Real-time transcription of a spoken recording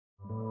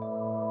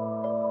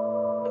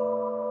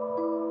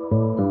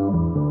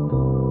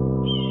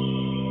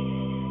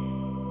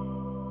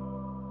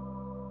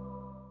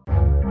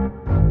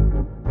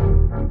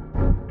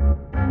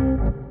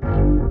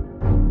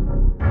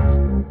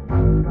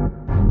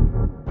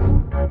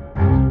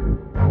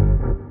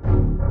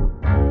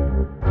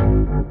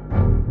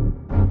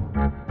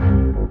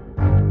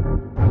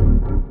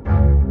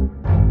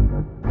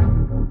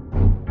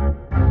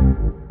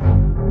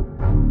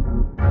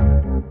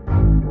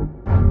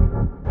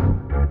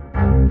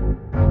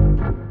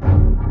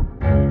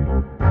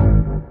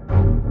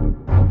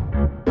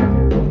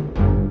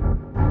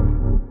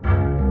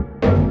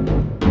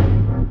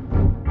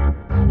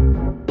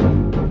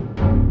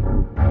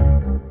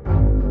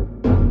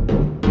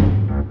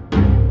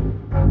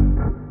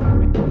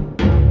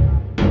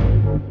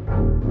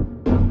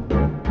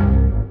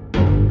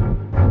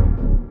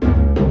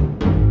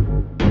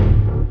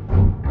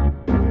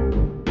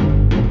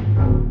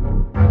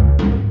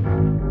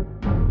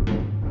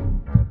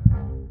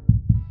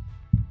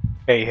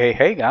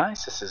Hey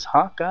guys, this is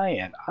Hawkeye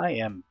and I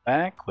am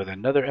back with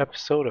another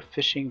episode of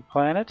Fishing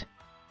Planet.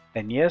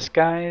 And yes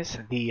guys,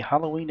 the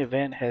Halloween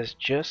event has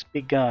just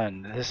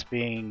begun, this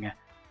being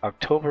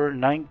October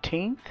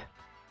 19th.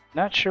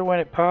 Not sure when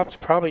it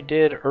popped, probably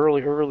did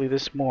early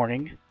this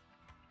morning.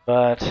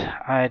 But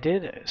I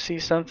did see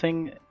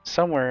something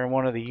somewhere in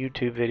one of the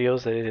YouTube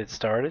videos that it had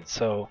started,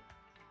 so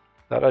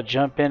thought I'd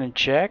jump in and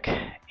check.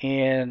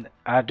 And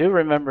I do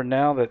remember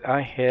now that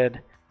I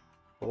had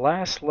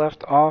last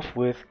left off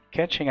with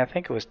catching, I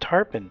think it was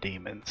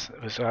tarpon-demons.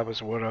 That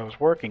was what I was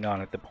working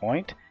on at the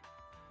point.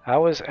 I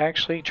was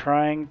actually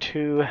trying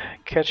to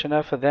catch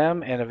enough of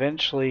them and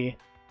eventually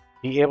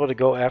be able to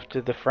go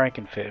after the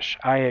frankenfish.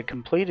 I had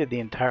completed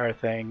the entire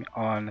thing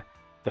on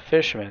the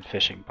Fisherman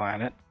Fishing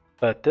Planet,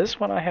 but this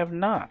one I have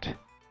not.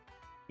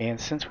 And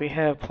since we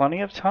have plenty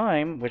of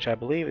time, which I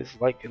believe is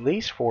like at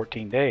least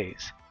 14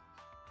 days,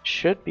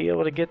 should be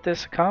able to get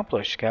this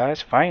accomplished,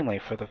 guys, finally,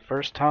 for the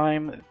first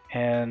time.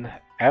 And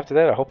after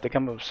that, I hope they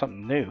come up with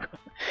something new.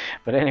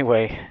 But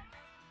anyway,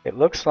 it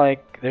looks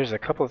like there's a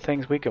couple of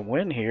things we can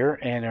win here,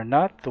 and they're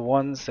not the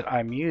ones that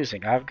I'm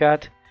using. I've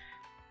got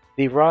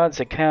the rods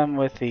that come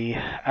with the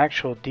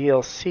actual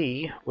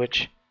DLC,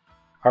 which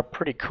are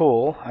pretty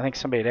cool. I think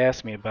somebody had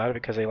asked me about it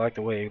because they like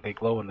the way they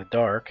glow in the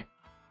dark.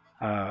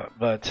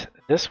 But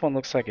this one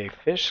looks like a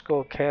fish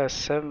skull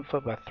cast 7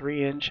 foot by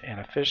 3 inch and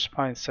a fish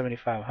spine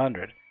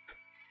 7500.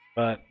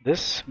 But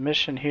this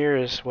mission here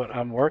is what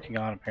I'm working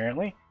on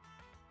apparently.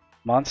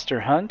 Monster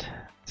Hunt.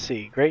 Let's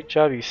see, great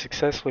job, you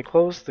successfully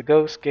closed the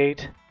ghost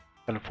gate,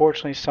 but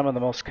unfortunately some of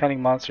the most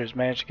cunning monsters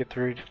managed to get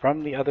through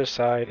from the other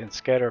side and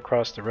scatter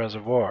across the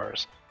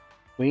reservoirs.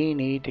 We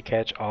need to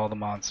catch all the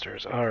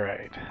monsters.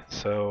 Alright,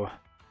 so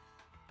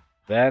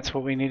that's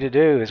what we need to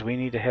do, is we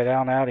need to head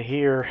on out of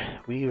here.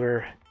 We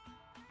were,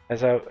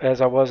 as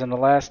I was in the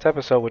last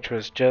episode, which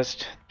was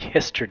just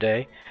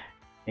yesterday,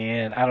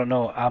 and I don't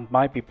know, I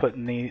might be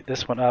putting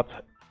this one up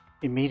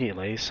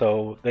immediately,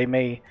 so they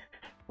may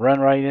run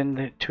right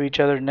into each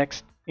other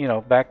next,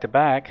 back to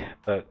back.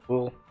 But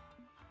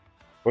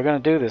we're gonna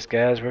do this,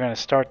 guys. We're gonna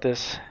start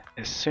this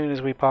as soon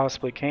as we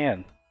possibly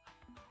can.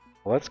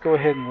 Let's go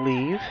ahead and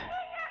leave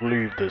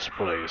this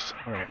place.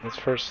 All right, let's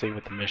first see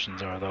what the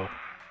missions are, though.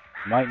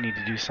 Might need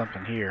to do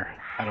something here.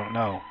 I don't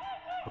know.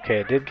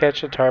 Okay, I did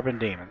catch the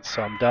Tarpon-Demons,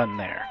 so I'm done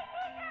there.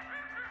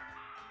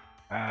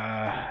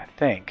 I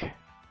think.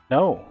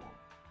 No,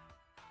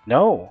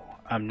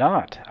 I'm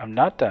not. I'm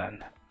not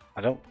done.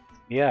 I don't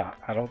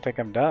think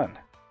I'm done.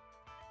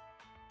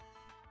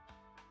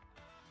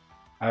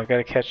 I've got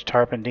to catch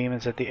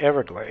Tarpon-Demons at the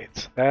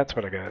Everglades. That's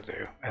what I got to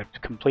do. I've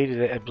completed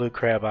it at Blue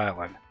Crab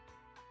Island.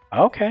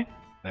 Okay,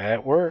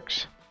 that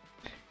works.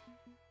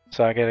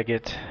 So I got to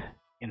get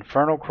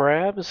infernal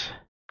crabs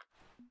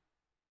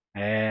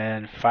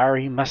and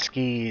fiery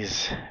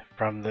muskies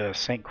from the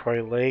St.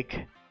 Croix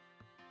Lake.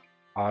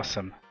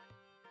 Awesome.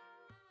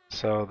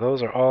 So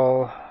those are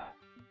all,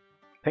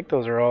 I think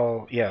those are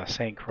all, yeah,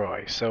 St.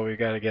 Croix. So we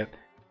got to get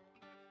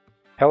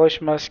hellish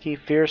muskie,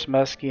 fierce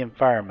muskie, and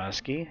fire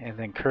muskie, and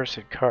then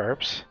cursed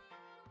carps.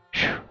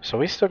 Whew. So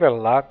we still got a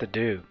lot to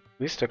do.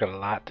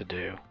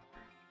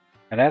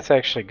 And that's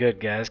actually good,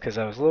 guys, because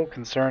I was a little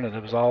concerned that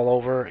it was all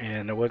over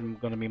and there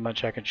wasn't going to be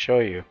much I could show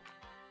you.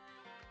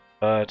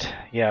 But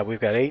yeah, we've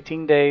got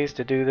 18 days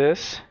to do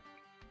this.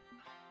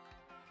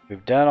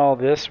 We've done all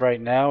this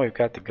right now. We've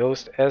got the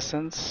ghost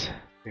essence.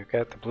 We've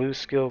got the blue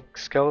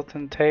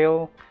skeleton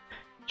tail,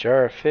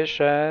 jar of fish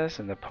eyes,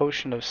 and the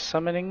potion of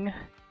summoning.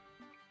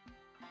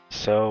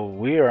 So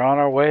we are on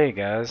our way,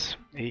 guys.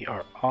 We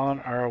are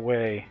on our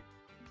way.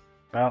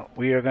 Well,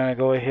 we are going to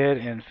go ahead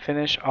and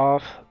finish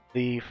off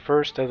the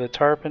first of the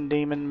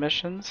Tarpon-Demon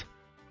missions.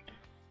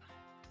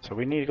 So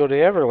we need to go to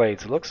the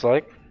Everglades, it looks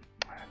like.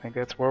 I think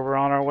that's where we're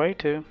on our way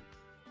to.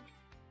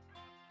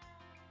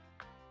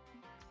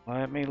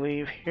 Let me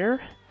leave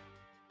here.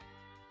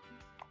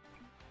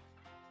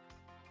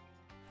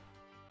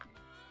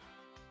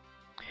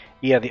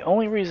 Yeah, the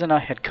only reason I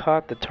had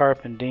caught the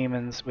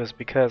Tarpon-Demons was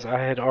because I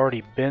had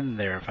already been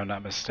there, if I'm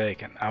not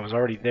mistaken. I was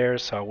already there,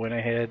 so I went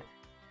ahead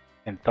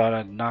and thought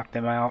I'd knock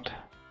them out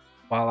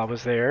while I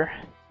was there.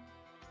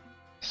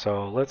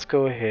 So let's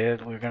go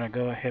ahead. We're going to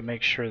go ahead and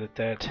make sure that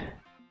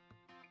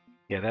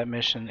that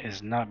mission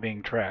is not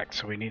being tracked.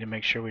 So we need to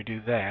make sure we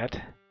do that.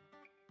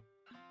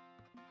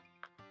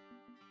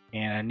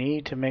 And I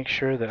need to make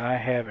sure that I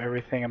have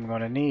everything I'm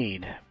going to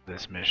need for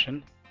this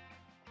mission.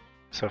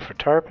 So for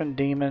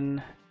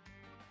Tarpon-Demon,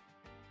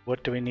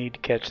 what do we need to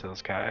catch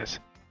those guys?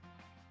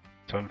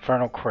 So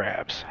infernal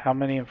crabs. How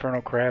many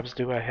infernal crabs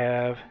do I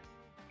have?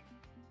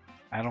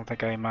 I don't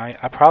think I might.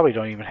 I probably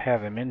don't even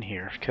have them in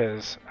here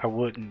because I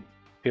wouldn't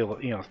feel,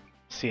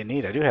 see a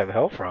need. I do have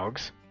hell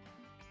frogs.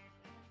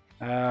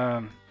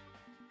 I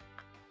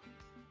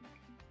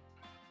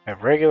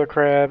have regular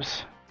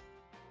crabs.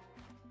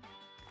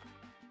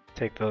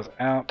 Take those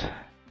out. In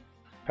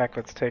fact,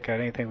 let's take out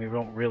anything we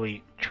don't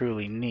really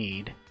truly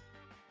need.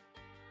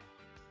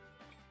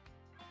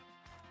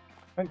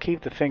 I'm gonna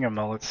keep the finger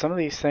mullets. Some of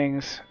these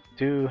things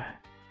do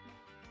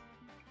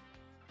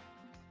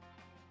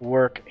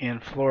work in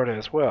Florida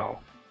as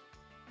well.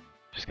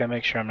 Just gotta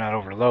make sure I'm not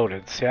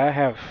overloaded. See, I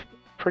have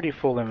pretty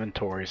full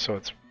inventory, so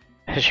it's,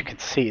 as you can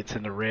see, it's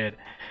in the red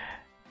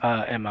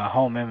in my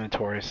home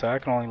inventory, so I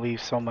can only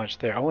leave so much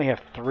there. I only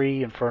have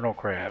 3 infernal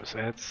crabs.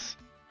 That's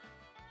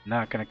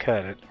not gonna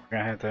cut it. We're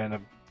gonna have to end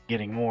up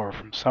getting more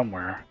from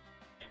somewhere.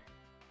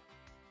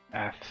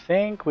 I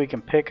think we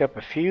can pick up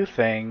a few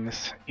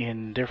things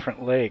in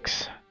different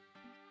lakes.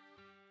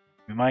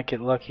 We might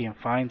get lucky and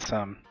find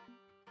some.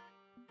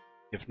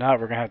 If not,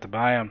 we're gonna have to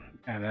buy them,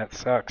 and that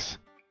sucks.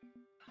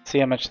 Let's see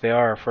how much they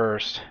are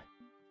first.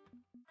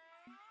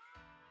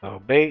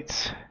 So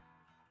baits,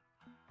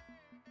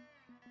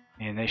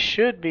 and they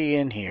should be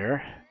in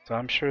here. So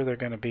I'm sure they're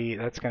gonna be.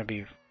 That's gonna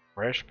be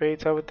fresh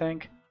baits, I would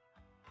think.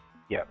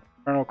 Yep,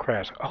 infernal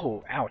crabs.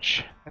 Oh,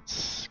 ouch!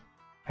 That's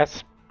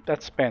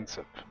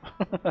expensive.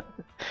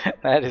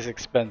 That is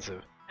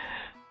expensive.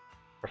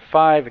 For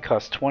 5, it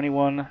costs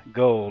 21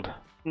 gold.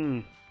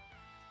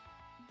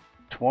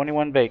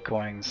 21 bait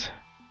coins.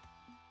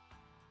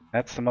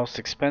 That's the most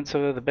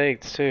expensive of the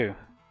baits, too.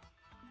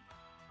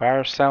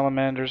 Fire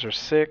salamanders are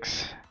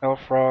 6. Hell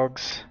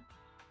frogs.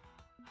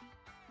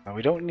 Now,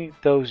 we don't need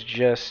those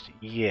just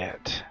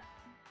yet.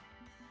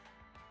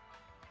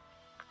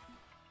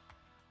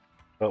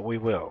 But we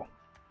will.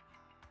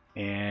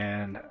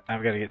 And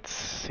I've got to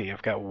see,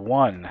 I've got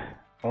 1.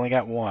 Only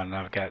got 1.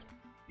 I've got...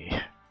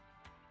 Yeah.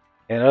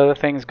 And other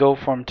things go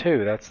for them,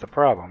 too. That's the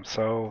problem.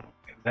 So,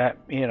 that,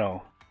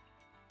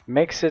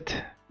 makes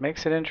it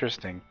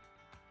interesting.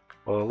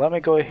 Well, let me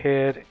go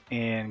ahead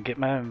and get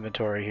my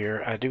inventory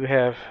here. I do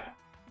have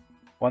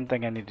one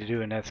thing I need to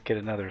do, and that's get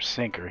another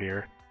sinker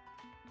here.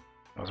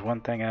 That was one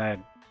thing I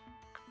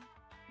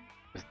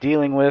was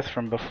dealing with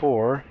from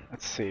before.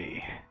 Let's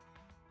see.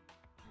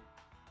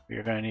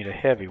 We're going to need a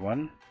heavy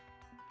one.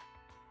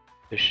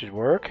 This should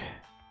work.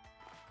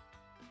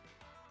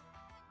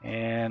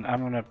 And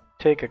I'm going to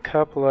take a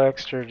couple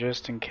extra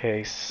just in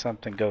case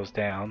something goes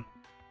down.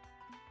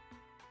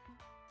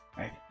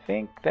 I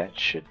think that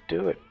should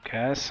do it,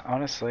 guys.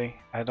 Honestly,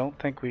 I don't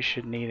think we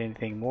should need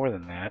anything more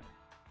than that.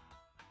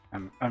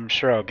 I'm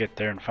sure I'll get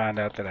there and find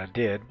out that I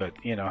did, but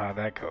you know how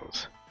that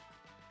goes.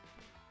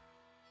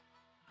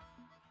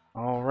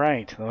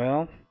 Alright,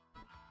 well,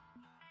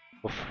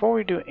 before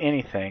we do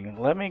anything,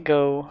 let me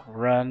go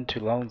run to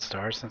Lone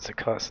Star since it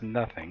costs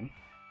nothing.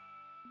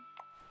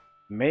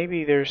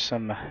 Maybe there's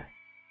some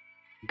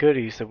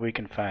goodies that we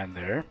can find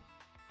there.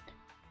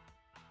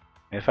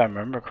 If I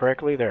remember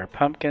correctly, there are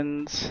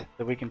pumpkins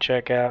that we can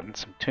check out and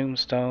some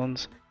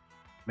tombstones.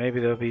 Maybe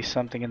there'll be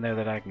something in there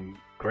that I can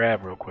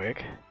grab real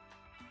quick.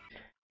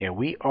 Yeah,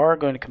 we are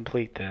going to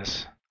complete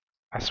this.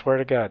 I swear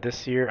to God,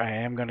 this year I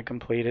am going to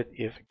complete it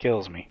if it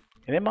kills me.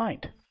 And it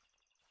might.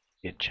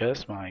 It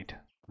just might.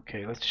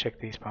 Okay, let's check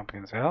these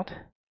pumpkins out.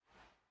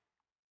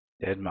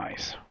 Dead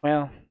mice.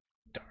 Well,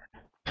 darn.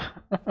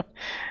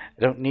 I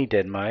don't need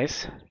dead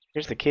mice.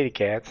 Here's the kitty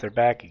cats. They're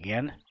back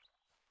again.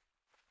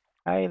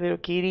 Hi, little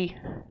kitty.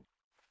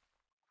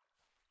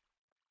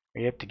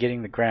 Are you up to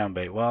getting the ground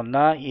bait? Well,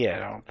 not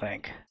yet, I don't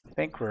think. I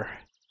think we're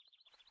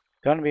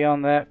going to be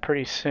on that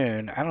pretty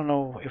soon. I don't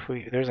know if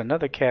there's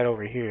another cat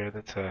over here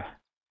that's a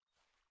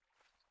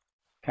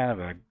kind of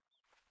a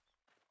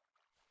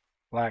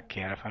black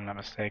cat, if I'm not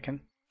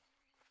mistaken.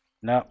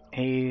 No,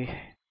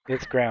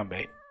 it's ground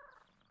bait.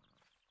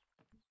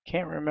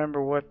 Can't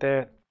remember what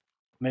that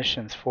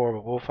mission's for,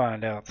 but we'll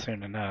find out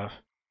soon enough.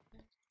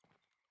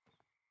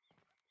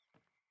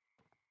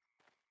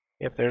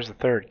 Yep, there's the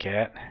third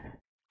cat.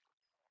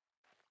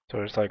 So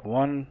there's like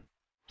one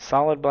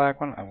solid black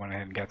one. I went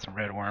ahead and got some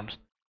red worms.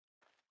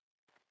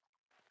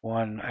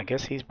 One, I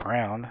guess he's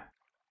brown.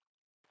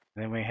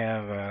 And then we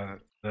have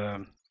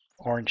the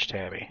orange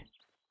tabby.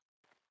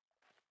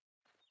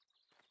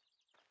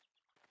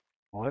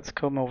 Well, let's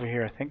come over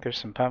here. I think there's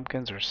some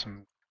pumpkins or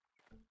some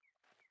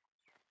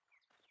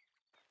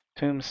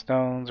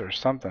tombstones or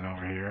something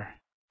over here.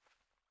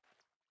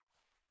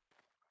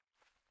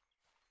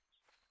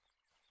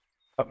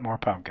 Up more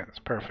pumpkins.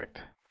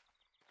 Perfect.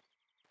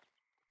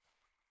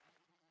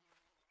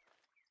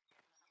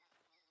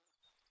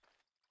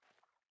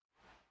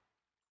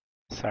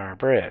 Sour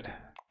bread.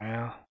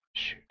 Well,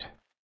 shoot.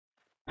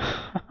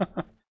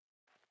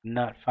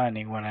 Not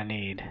finding what I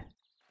need.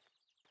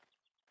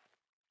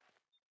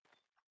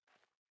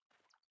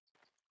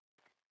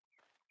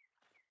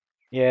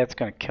 Yeah, it's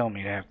gonna kill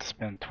me to have to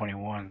spend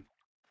 21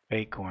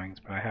 bait coins,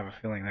 but I have a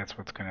feeling that's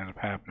what's gonna end up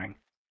happening.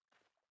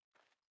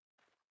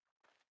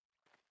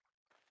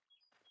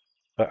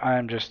 But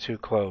I'm just too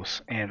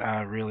close, and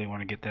I really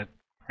want to get that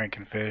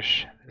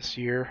Frankenfish this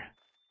year.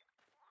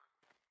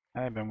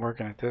 I've been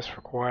working at this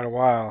for quite a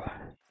while.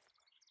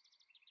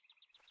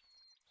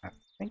 I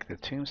think the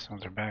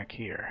tombstones are back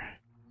here.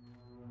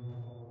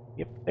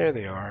 Yep, there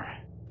they are.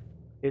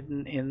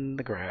 Hidden in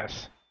the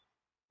grass.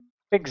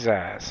 Pig's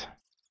eyes.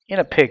 In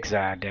a pig's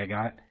eye,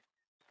 daggone it.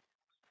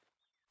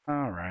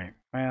 Alright,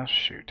 well,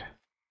 shoot.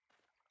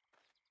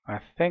 I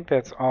think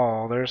that's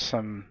all. There's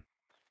some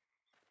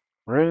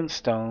rune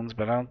stones,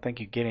 but I don't think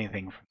you get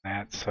anything from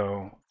that,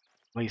 so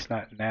at least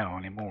not now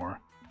anymore.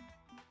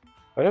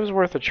 But it was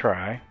worth a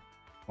try.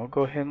 We'll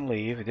go ahead and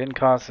leave. It didn't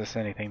cost us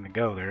anything to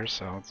go there,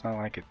 so it's not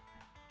like it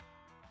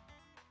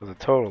was a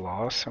total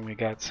loss. And we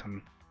got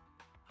some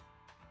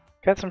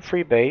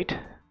free bait.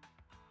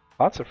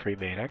 Lots of free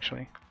bait,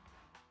 actually.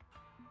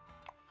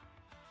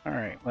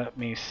 Alright, let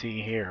me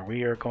see here.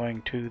 We are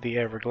going to the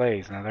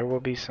Everglades. Now there will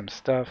be some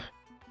stuff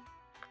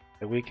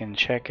that we can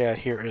check out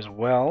here as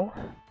well.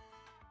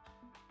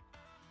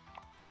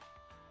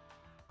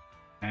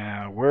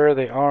 Now where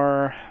they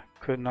are,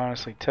 couldn't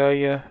honestly tell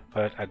you,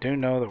 but I do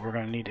know that we're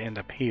going to need to end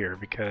up here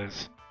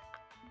because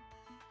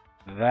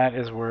that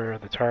is where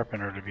the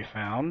tarpon are to be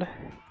found.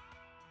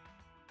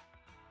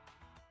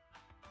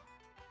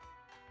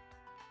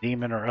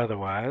 Demon or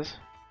otherwise.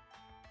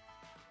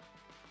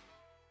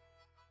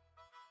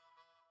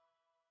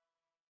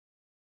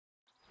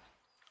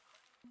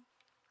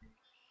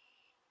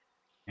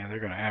 Yeah, they're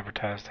going to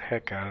advertise the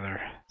heck out of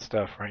their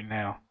stuff right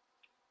now.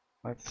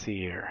 Let's see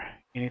here.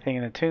 Anything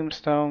in the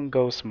tombstone,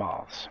 ghost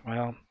moths.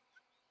 Well,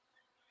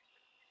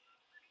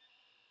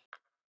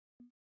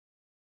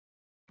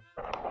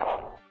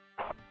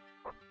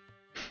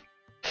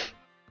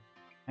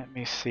 let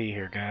me see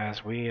here,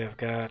 guys. We have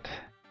got...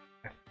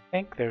 I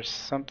think there's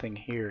something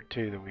here,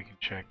 too, that we can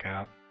check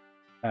out.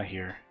 Not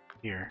here.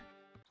 Here.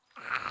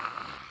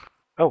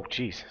 Oh,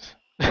 Jesus.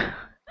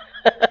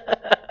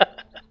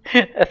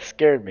 That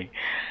scared me.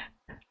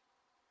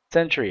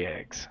 Sentry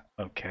eggs.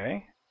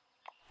 Okay.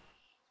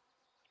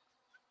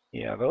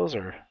 Yeah, those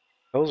are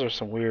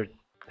some weird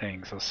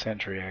things, those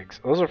sentry eggs.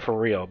 Those are for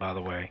real, by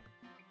the way.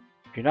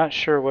 If you're not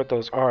sure what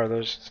those are,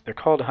 they're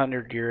called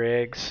 100-year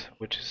eggs,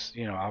 which is,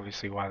 you know,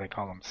 obviously why they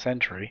call them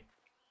sentry.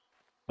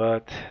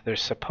 But they're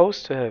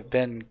supposed to have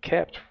been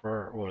kept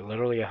for, well,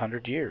 literally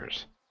 100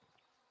 years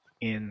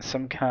in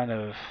some kind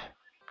of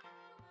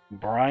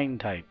brine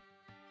type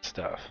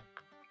stuff.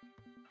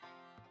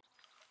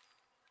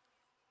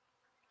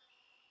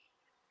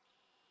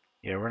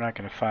 Yeah, we're not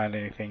going to find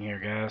anything here,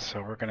 guys,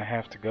 so we're going to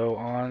have to go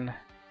on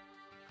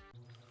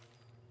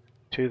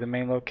to the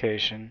main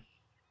location.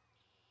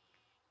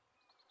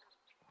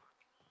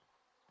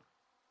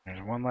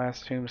 There's one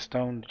last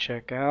tombstone to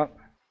check out,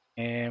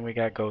 and we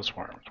got ghost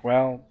worms.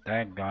 Well,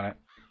 daggone it.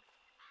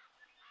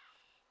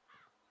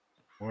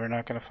 We're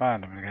not going to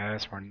find them,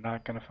 guys. We're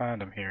not going to find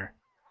them here.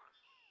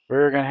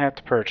 We're going to have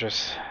to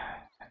purchase.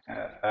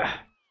 It's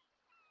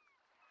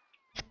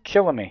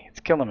killing me.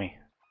 It's killing me.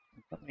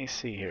 Let me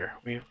see here.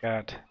 We've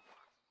got...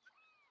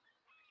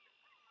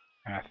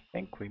 I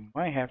think we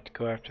might have to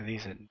go after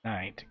these at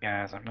night,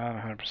 guys. I'm not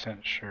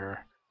 100% sure.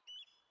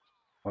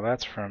 Well,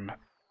 that's from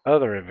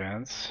other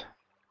events.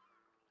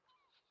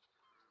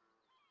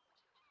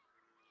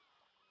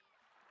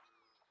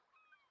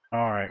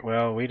 Alright,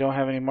 well, we don't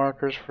have any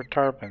markers for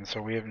tarpon,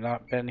 so we have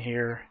not been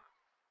here.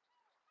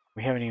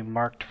 We haven't even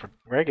marked for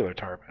regular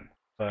tarpon,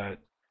 but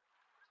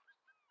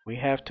we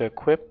have to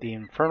equip the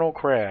infernal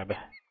crab.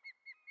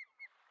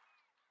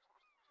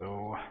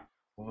 So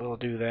we'll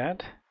do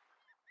that.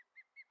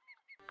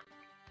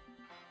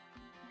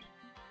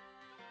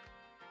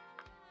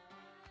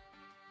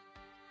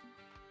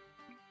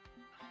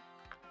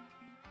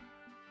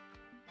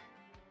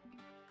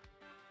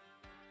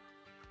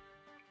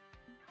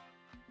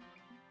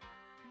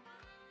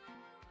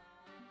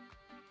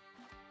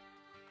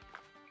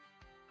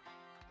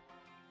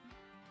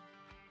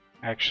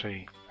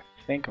 Actually,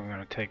 I think I'm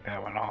going to take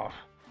that one off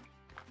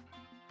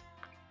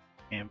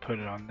and put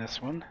it on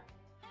this one.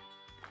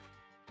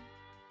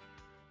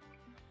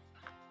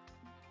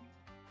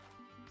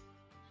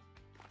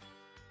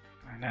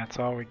 And that's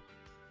all we...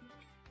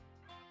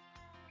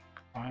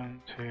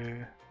 1,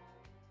 2...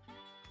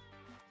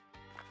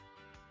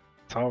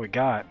 That's all we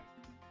got.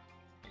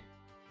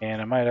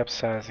 And I might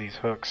upsize these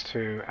hooks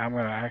too. I'm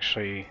going to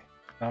actually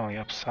not only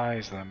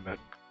upsize them, but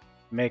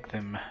make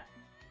them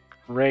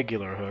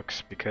regular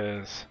hooks,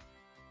 because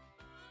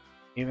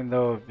even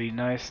though it'd be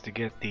nice to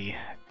get the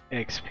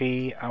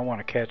XP, I want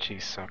to catch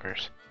these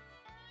suckers.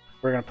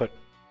 We're going to put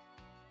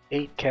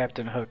 8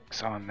 captain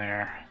hooks on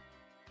there.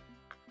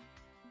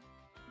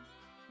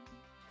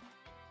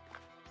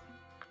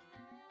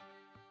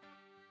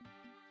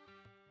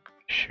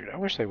 shoot, I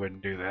wish they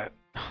wouldn't do that.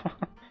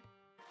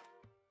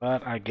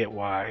 But I get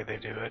why they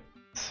do it.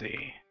 Let's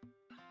see.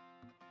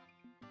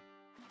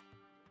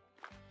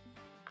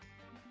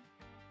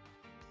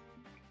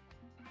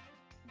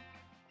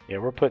 Yeah,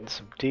 we're putting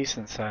some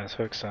decent sized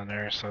hooks on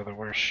there so that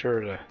we're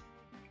sure to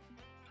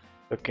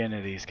hook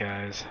into these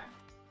guys.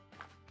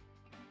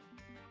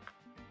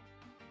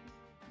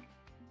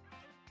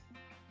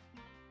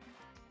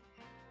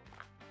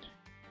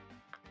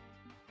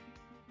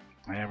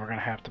 Yeah, we're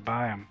gonna have to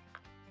buy them.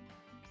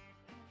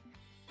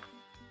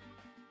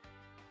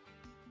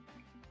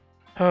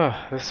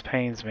 Oh, this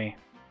pains me,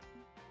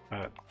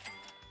 but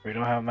we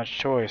don't have much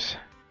choice.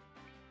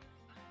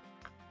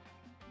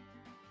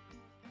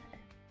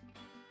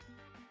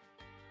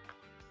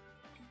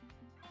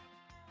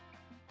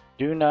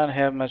 Do not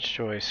have much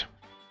choice.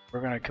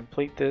 We're gonna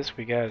complete this.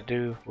 We gotta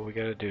do what we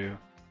gotta do.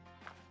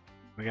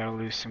 We gotta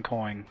lose some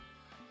coin.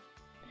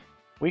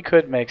 We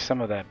could make some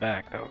of that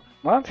back though.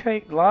 A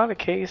lot of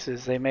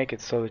cases they make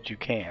it so that you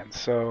can.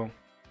 So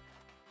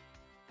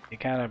you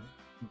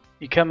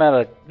come out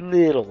a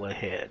little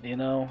ahead, you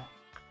know.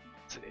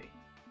 Let's see.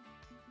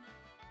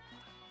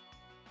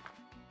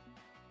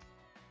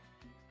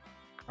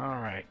 All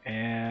right,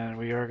 and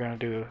we are gonna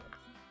do.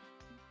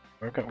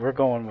 We're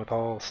going with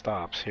all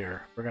stops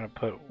here. We're gonna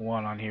put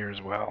one on here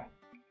as well.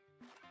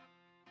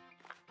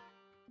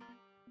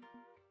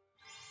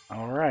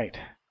 All right,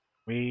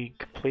 we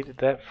completed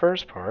that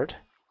first part,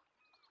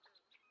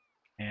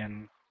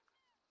 and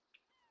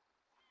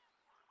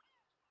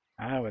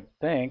I would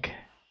think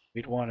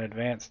we'd want to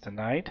advance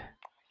tonight.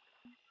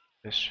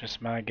 That's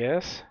just my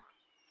guess.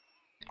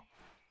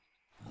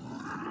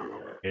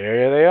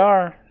 Here they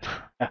are.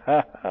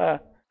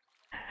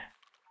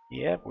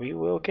 Yep, we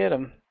will get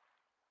them.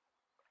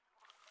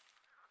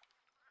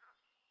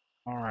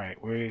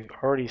 Alright, we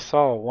already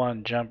saw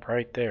one jump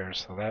right there,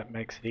 so that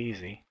makes it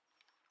easy.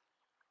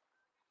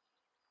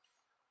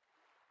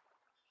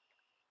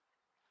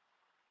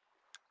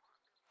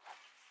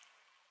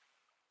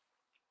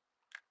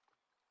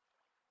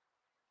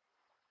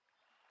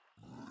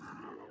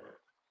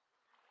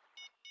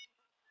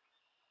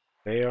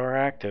 They are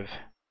active.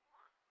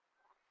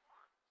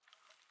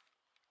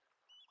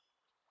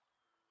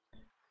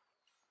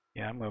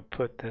 Yeah, I'm going to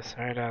put this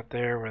right out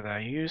there where I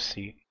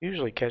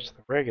usually catch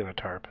the regular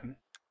tarpon.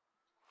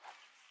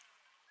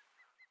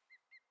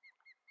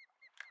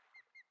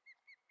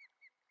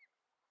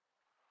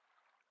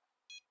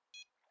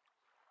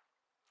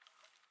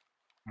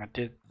 I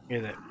did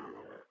hear that.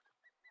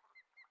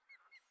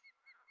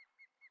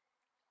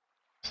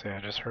 See,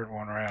 I just heard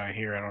one right out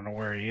here. I don't know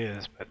where he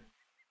is, but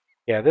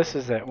yeah, this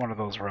is that one of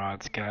those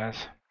rods, guys.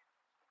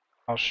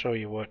 I'll show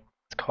you what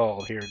it's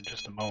called here in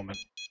just a moment.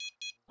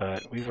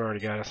 But we've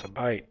already got us a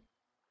bite.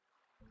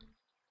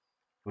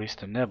 At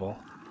least a nibble.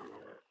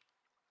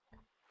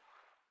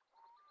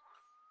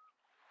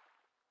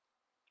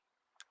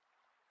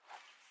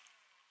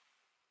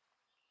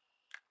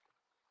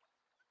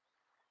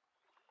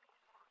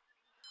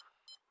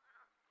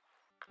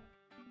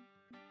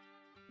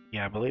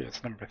 Yeah, I believe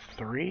it's number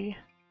 3.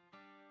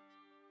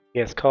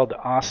 Yeah, it's called the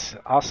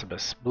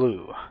Ossibus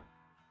Blue.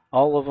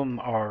 All of them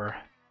are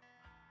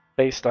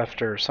based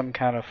after some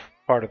kind of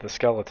part of the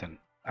skeleton.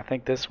 I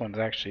think this one's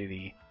actually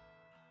the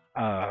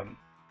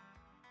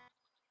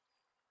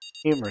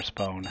humerus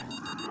bone.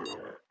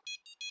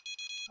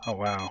 Oh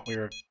wow, we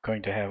are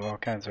going to have all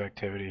kinds of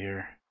activity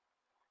here.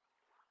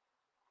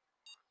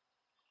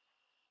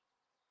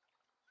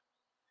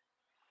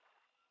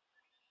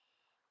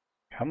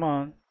 Come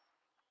on.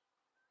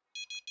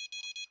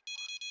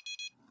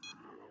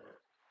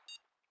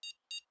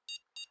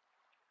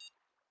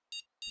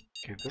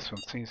 Okay, this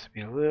one seems to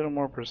be a little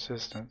more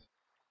persistent.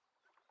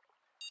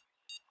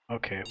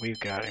 Okay, we've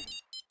got him.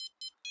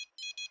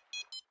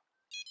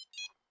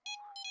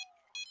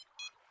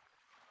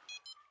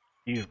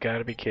 You've got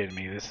to be kidding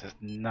me. This is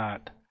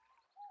not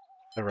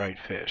the right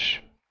fish.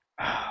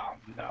 Oh,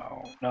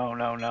 no. No,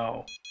 no,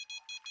 no.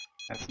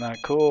 That's not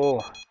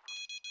cool.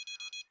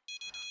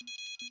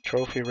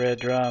 Trophy red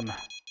drum.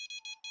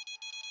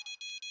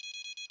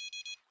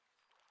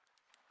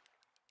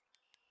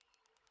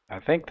 I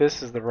think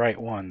this is the right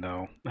one,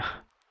 though.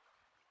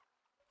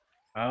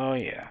 Oh,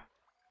 yeah.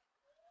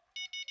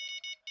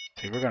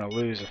 See, we're going to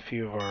lose a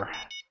few of our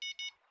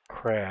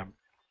crab,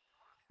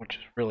 which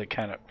is really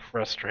kind of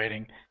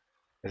frustrating,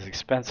 as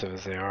expensive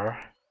as they are.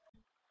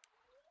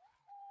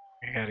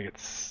 We got to get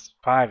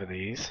 5 of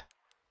these.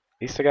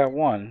 At least I got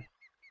one.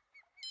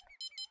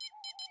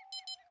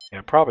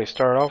 Yeah, probably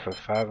start off with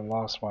 5 and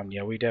lost one.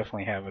 Yeah, we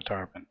definitely have a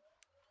tarpon.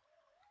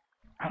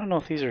 I don't know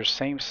if these are the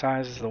same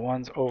size as the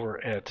ones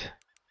over at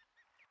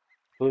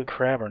Blue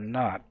Crab or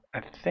not. I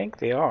think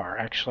they are,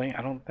 actually.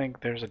 I don't think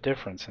there's a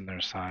difference in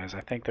their size.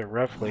 I think they're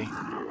roughly...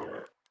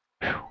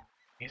 Whew,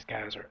 these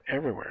guys are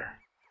everywhere.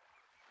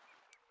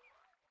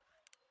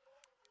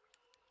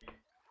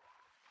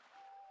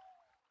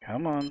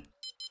 Come on.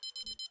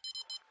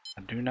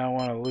 I do not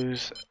want to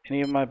lose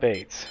any of my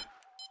baits.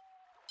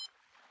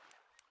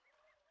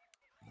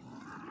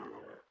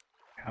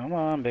 Come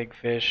on, big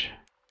fish.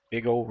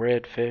 Big old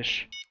red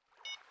fish.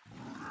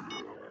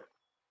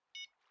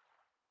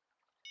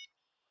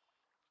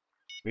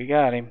 We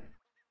got him.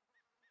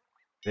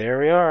 There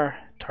we are.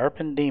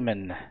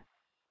 Tarpon-Demon.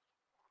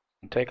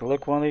 Take a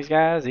look at one of these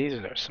guys. These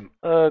are some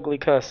ugly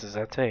cusses,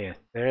 I tell you.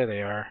 There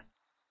they are.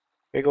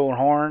 Big old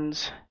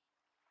horns.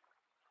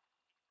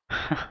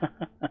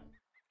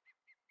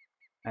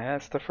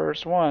 That's the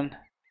first one.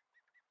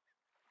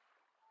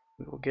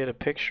 We will get a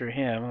picture of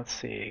him. Let's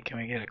see. Can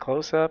we get a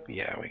close-up?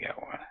 Yeah, we got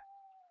one.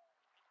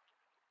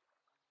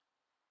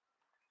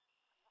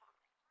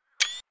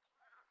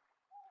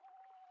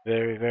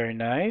 Very, very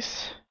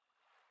nice.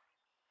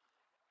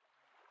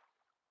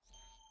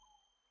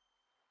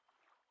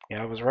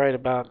 Yeah, I was right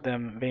about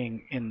them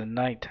being in the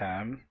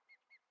nighttime.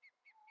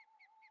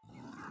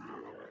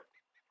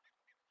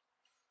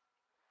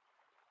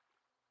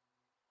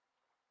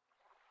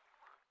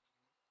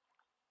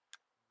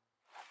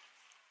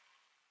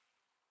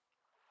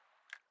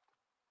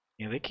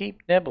 Yeah, they keep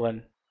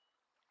nibbling.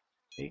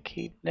 They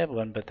keep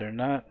nibbling, but they're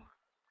not.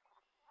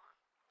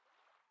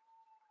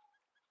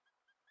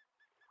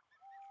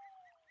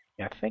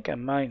 Yeah, I think I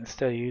might,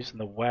 instead of using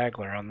the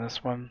waggler on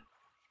this one,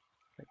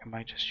 I think I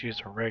might just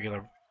use a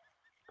regular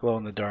glow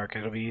in the dark.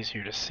 It'll be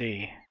easier to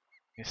see.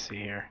 You see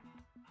here.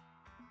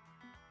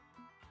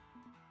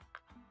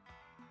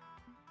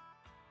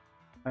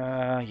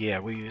 Yeah,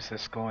 we use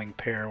this glowing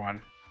pair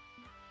one.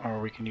 Or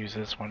we can use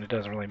this one. It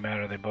doesn't really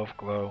matter. They both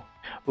glow.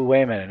 Ooh,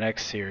 wait a minute. An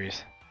X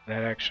series.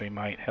 That actually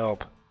might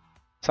help.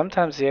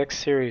 Sometimes the X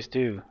series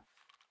do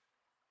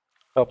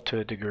help to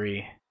a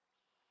degree.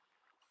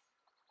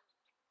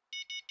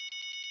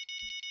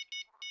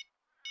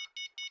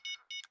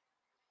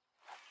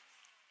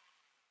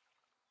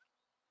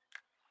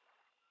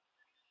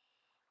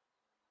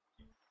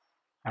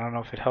 I don't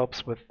know if it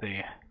helps with the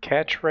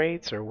catch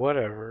rates or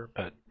whatever,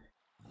 but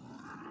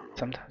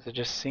sometimes it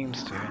just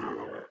seems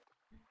to.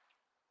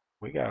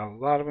 We got a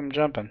lot of them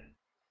jumping.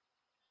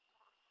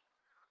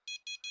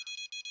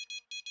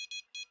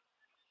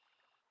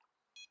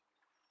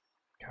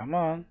 Come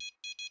on.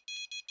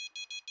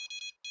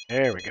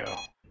 There we go.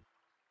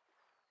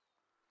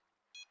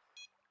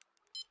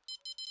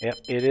 Yep,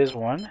 it is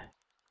one.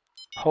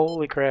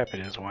 Holy crap, it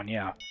is one,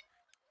 yeah.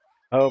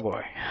 Oh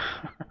boy.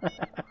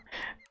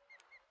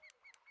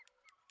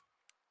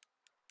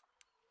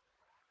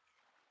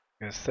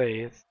 I was gonna say,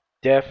 it's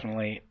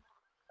definitely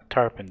a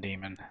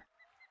tarpon-demon. I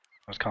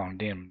was calling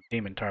them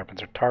demon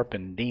tarpons, or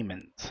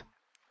tarpon-demons.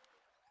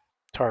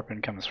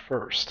 Tarpon comes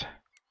first.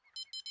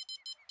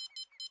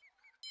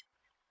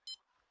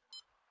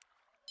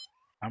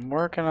 I'm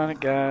working on it,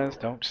 guys.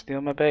 Don't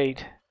steal my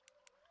bait.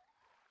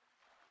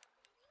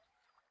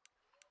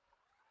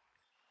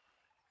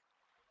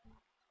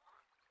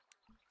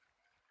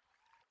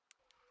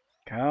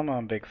 Come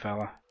on, big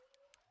fella.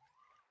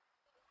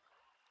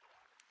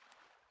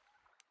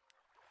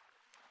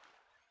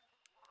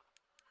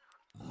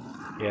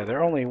 Yeah,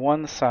 they're only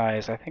one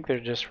size. I think they're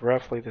just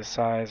roughly the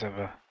size of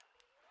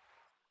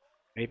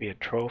maybe a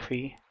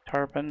trophy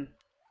tarpon,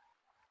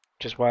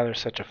 which is why there's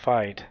such a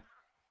fight.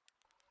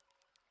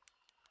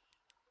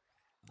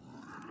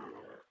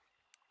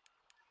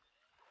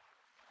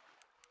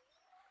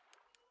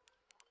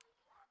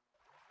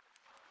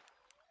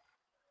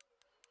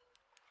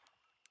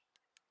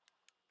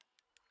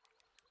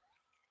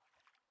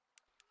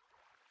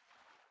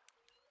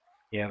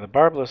 Yeah, the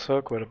barbless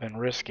hook would have been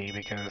risky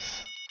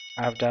because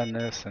I've done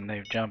this and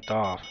they've jumped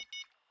off.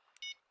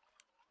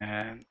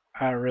 And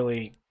I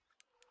really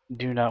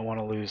do not want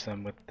to lose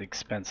them with the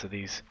expense of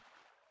these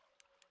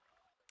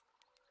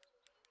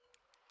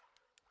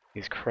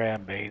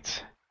crab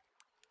baits.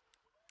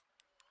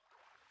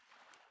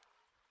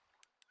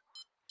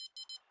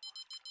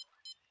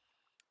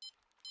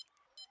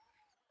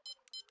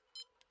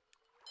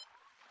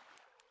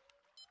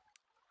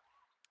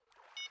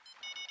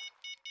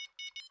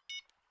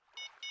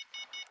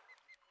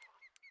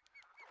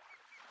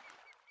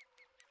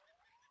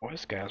 Well,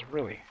 this guy's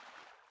really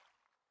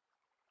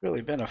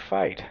been a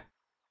fight.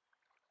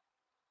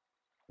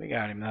 We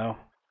got him though.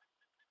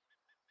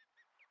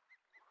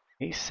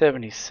 He's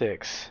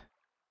 76.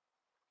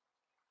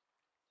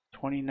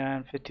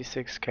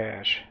 29.56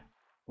 cash.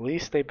 At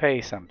least they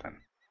pay something.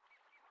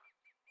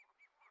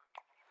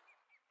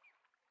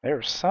 There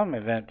are some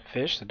event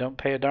fish that don't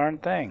pay a darn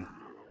thing.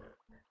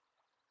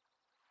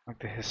 Like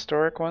the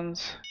historic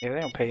ones, yeah, they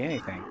don't pay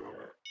anything.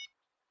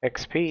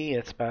 XP,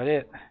 that's about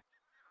it.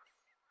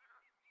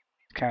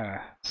 It's kind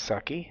of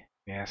sucky, if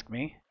you ask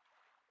me.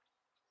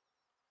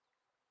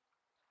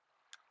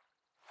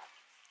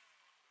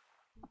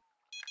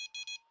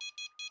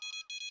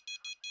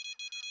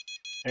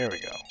 There we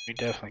go. We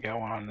definitely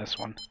got one on this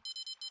one.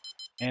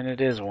 And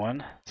it is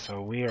one,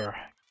 so we are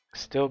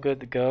still good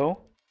to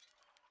go.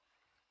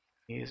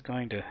 He is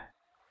going to...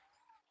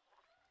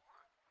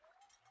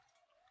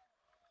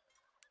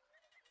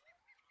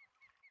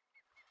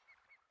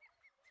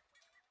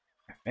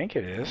 I think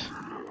it is.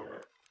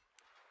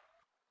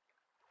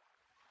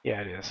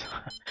 Yeah, it is.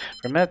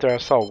 For a minute there I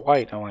saw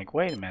white, and I'm like,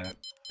 wait a minute.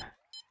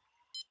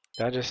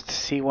 Did I just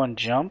see one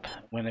jump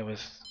when it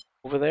was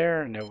over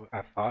there? No,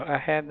 I thought I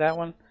had that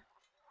one.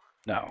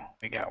 No,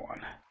 we got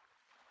one.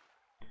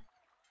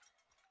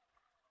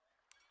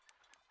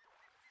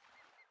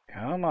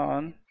 Come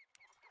on.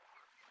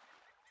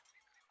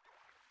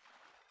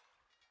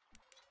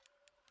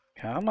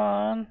 Come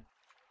on.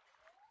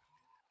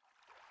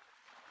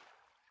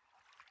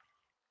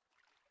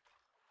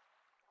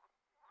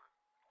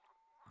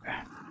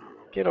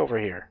 Get over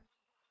here.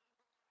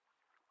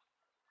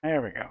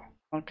 There we go.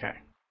 Okay.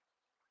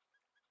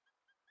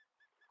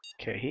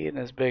 Okay, he isn't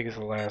as big as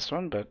the last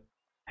one, but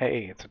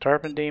hey, it's a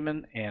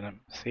tarpon-demon, and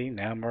see,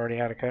 now I'm already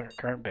out of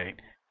current bait.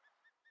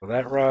 So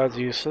that rod's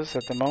useless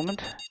at the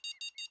moment.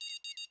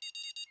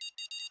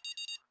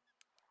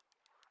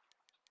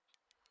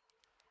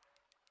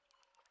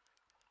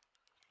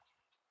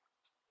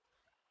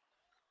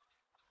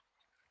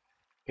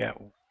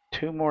 Got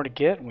two more to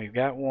get, and we've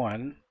got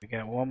one. We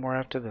got one more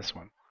after this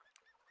one.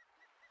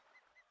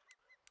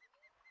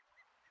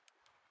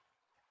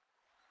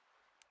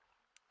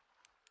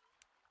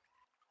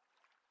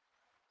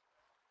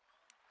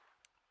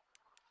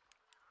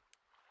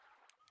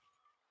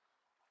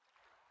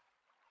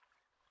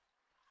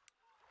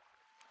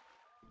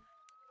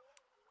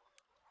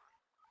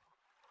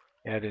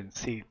 Yeah, I didn't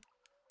see.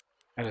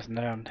 I just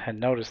now had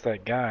noticed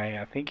that guy.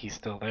 I think he's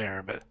still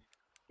there, but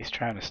he's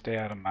trying to stay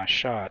out of my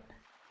shot.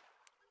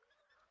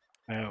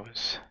 It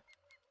was.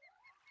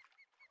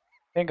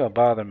 I think it'll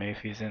bother me if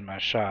he's in my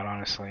shot,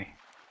 honestly.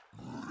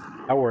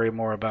 I worry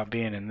more about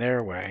being in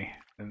their way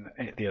than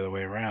the other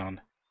way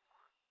around.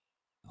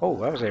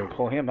 Oh, I was able to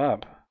pull him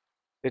up.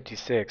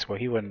 56. Well,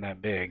 he wasn't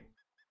that big.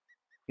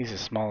 He's the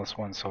smallest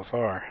one so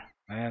far.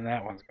 And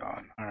that one's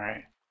gone.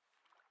 Alright.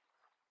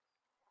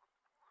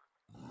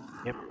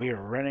 Yep, we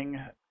are running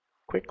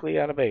quickly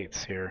out of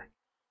baits here.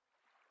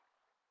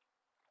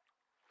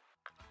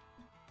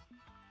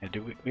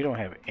 And we don't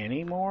have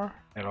any more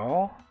at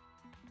all?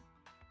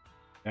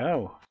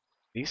 No.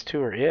 These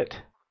two are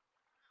it.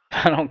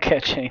 If I don't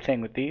catch anything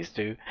with these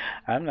two,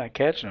 I'm not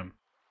catching them.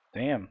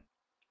 Damn.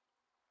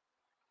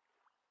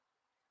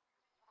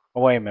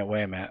 Oh, wait a minute,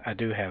 wait a minute. I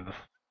do have the...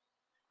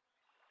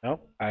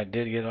 Nope, I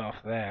did get off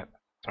that.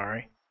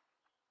 Sorry.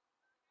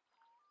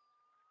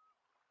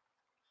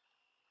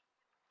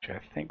 Which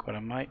I think what I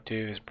might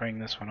do is bring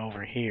this one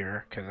over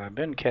here, because I've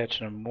been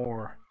catching them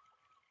more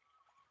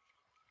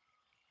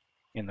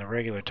in the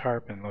regular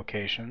tarpon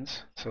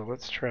locations. So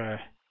let's try...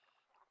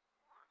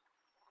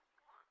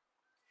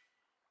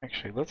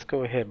 Actually, let's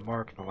go ahead and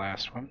mark the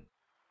last one.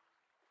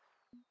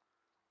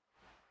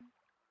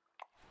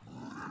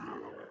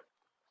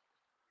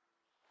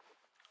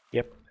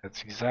 Yep,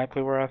 that's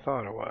exactly where I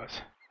thought it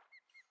was.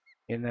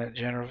 In that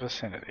general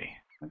vicinity.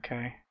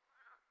 Okay.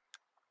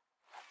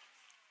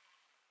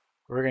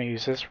 We're going to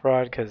use this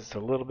rod because it's a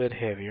little bit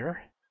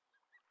heavier.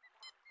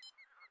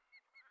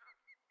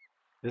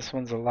 This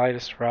one's the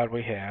lightest rod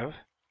we have.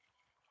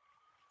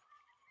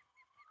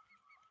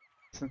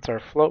 Since our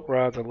float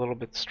rod's a little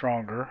bit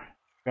stronger,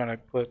 we're going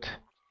to put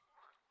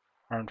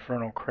our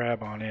infernal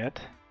crab on it.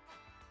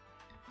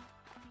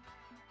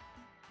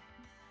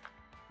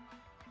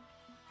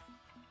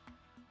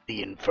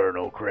 The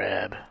infernal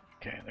crab.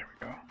 Okay, there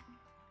we go.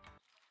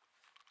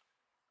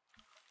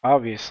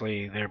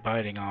 Obviously, they're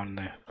biting on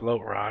the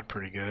float rod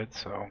pretty good,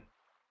 so...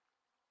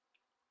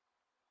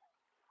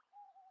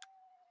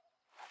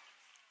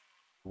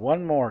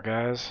 One more,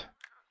 guys.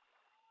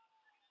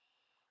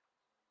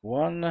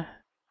 One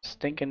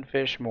stinking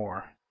fish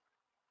more.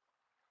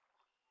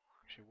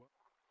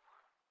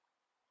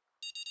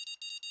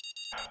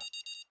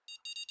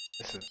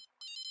 This is...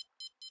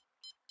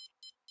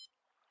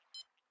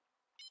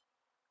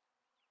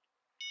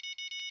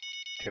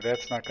 Okay,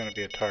 that's not going to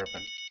be a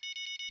tarpon.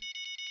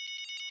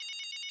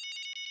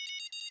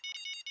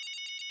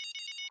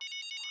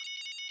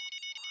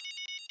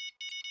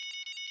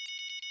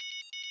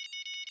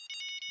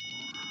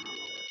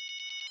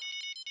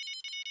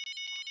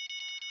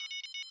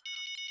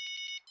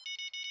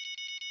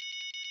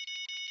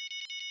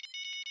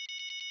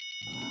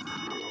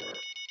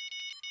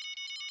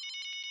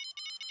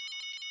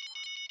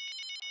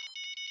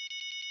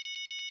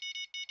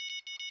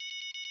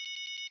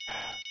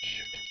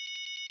 Shoot.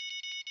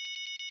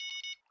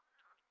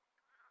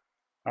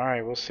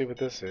 Alright, we'll see what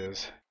this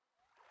is.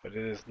 But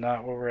it is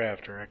not what we're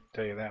after, I can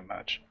tell you that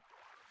much.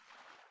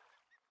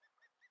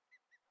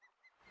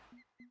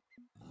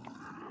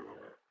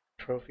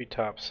 Trophy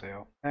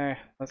topsail.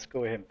 Let's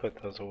go ahead and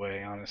put those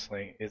away,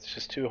 honestly. It's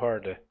just too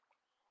hard to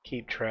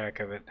keep track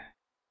of it.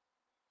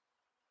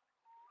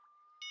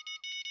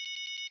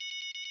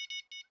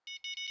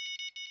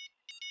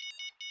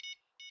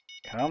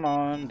 Come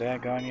on,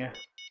 daggone you.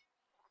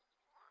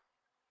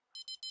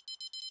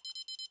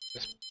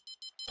 Just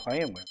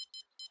playing with it.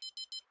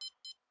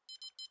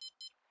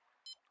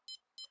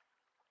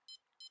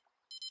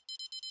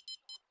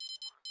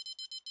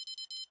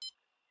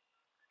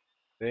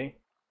 See?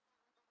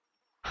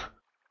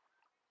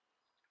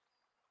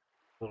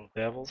 Little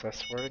devils, I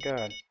swear to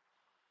God.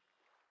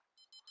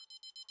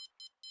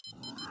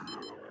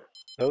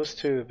 Those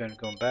two have been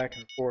going back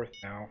and forth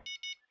now.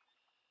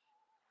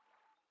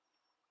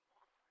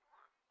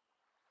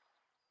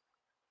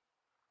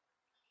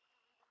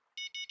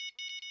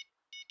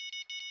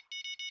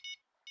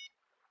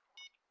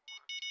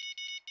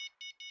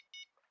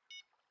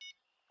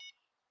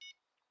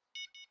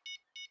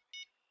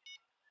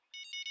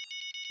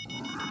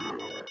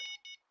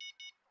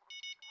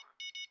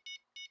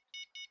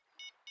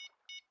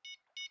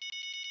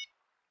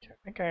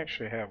 think I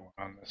actually have one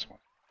on this one,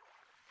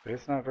 but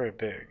it's not very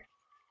big.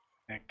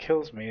 And it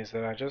kills me is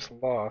that I just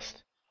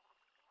lost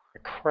a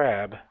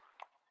crab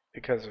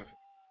because of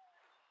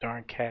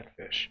darn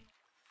catfish.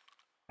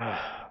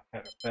 Ah,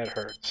 that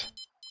hurts.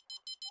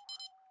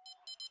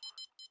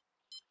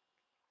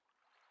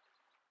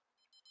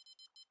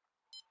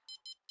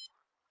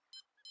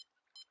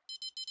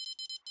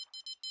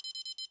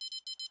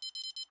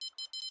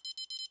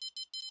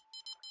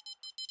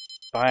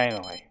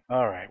 Finally.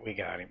 Alright, we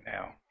got him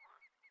now.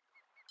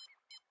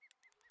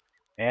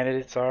 And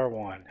it's our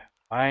one.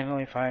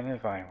 Finally, finally,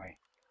 finally.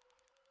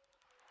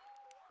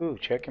 Ooh,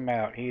 check him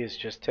out. He is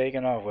just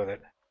taking off with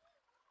it.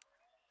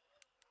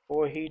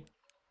 Boy, he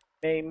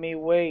made me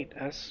wait.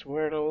 I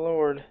swear to the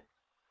Lord.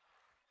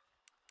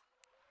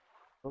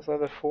 Those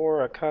other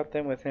four, I caught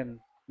them within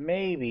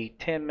maybe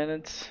 10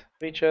 minutes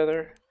of each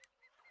other.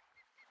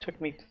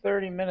 Took me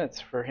 30 minutes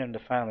for him to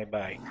finally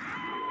bite.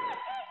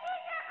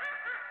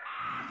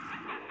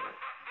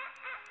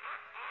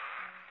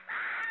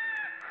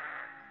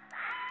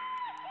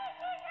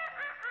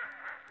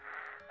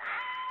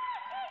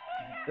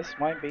 This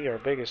might be our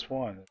biggest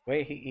one. The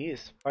way he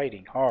is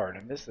fighting hard,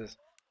 and this is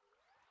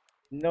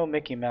no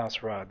Mickey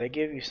Mouse rod. They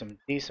give you some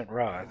decent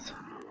rods.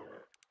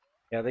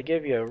 Yeah, they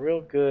give you a real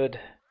good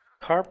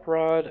carp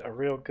rod, a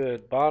real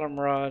good bottom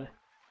rod,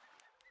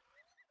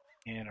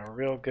 and a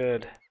real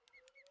good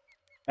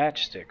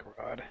matchstick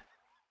rod.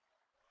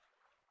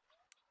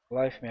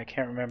 Life of me, I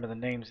can't remember the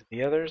names of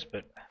the others,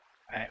 but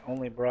I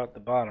only brought the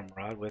bottom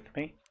rod with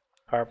me.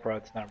 Carp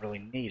rod's not really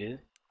needed,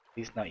 at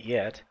least not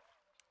yet,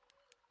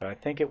 but I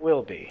think it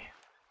will be.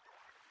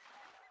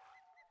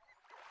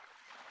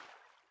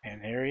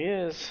 And here he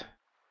is.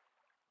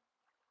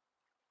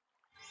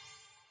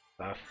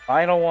 The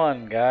final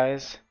one,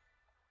 guys.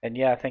 And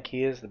yeah, I think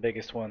he is the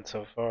biggest one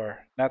so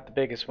far. Not the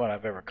biggest one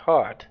I've ever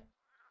caught,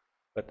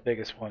 but the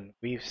biggest one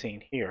we've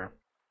seen here.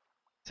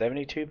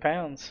 72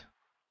 pounds.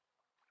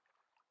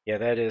 Yeah,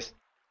 that is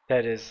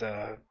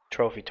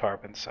trophy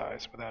tarpon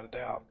size, without a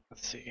doubt.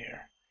 Let's see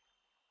here.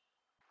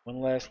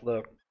 One last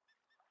look.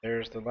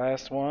 There's the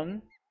last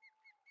one.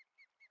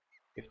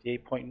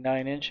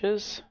 58.9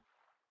 inches.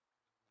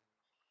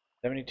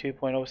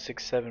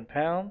 72.067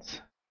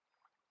 pounds.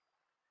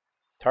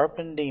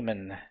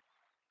 Tarpon-Demon.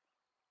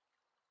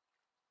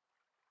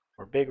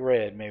 Or Big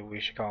Red, maybe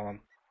we should call him.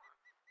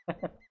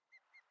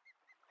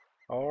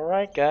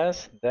 Alright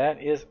guys,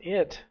 that is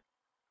it.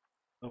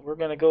 So we're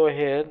going to go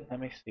ahead. Let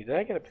me see. Did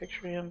I get a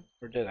picture of him?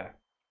 Or did I? I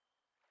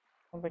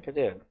don't think I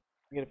did. Let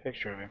me get a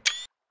picture of him.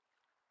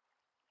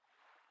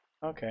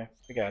 Okay,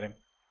 we got him.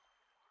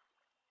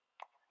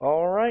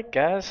 Alright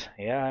guys.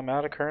 Yeah, I'm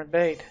out of current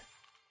bait.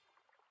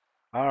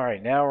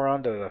 Alright, now we're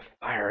on to the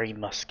fiery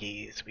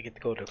muskies. We get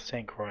to go to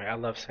St. Croix. I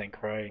love St.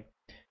 Croix.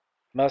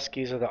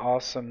 Muskies are the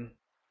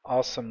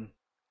awesome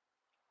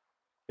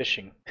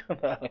fishing.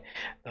 The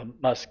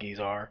muskies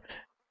are.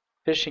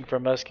 Fishing for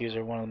muskies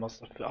are one of the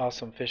most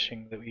awesome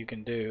fishing that you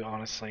can do,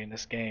 honestly, in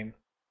this game.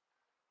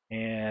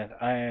 And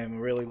I am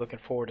really looking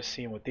forward to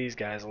seeing what these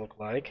guys look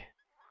like.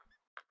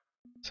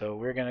 So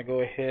we're going to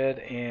go ahead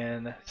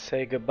and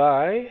say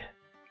goodbye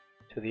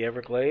to the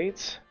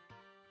Everglades.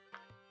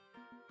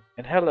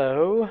 And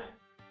hello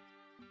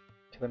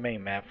to the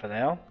main map for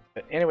now.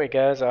 But anyway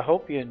guys, I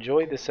hope you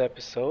enjoyed this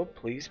episode.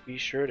 Please be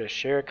sure to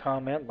share,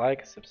 comment, like,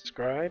 and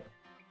subscribe.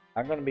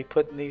 I'm going to be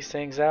putting these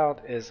things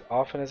out as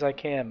often as I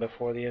can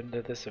before the end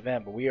of this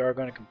event. But we are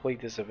going to complete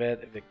this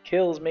event if it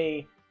kills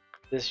me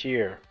this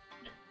year.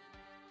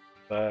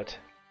 But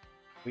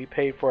we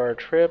paid for our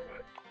trip,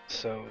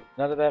 so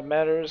none of that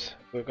matters.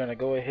 We're going to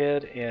go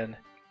ahead and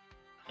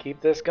keep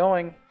this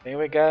going.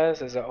 Anyway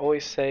guys, as I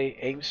always say,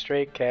 aim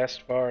straight,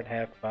 cast far, and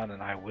have fun.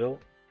 And I will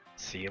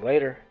see you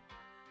later.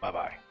 Bye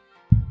bye.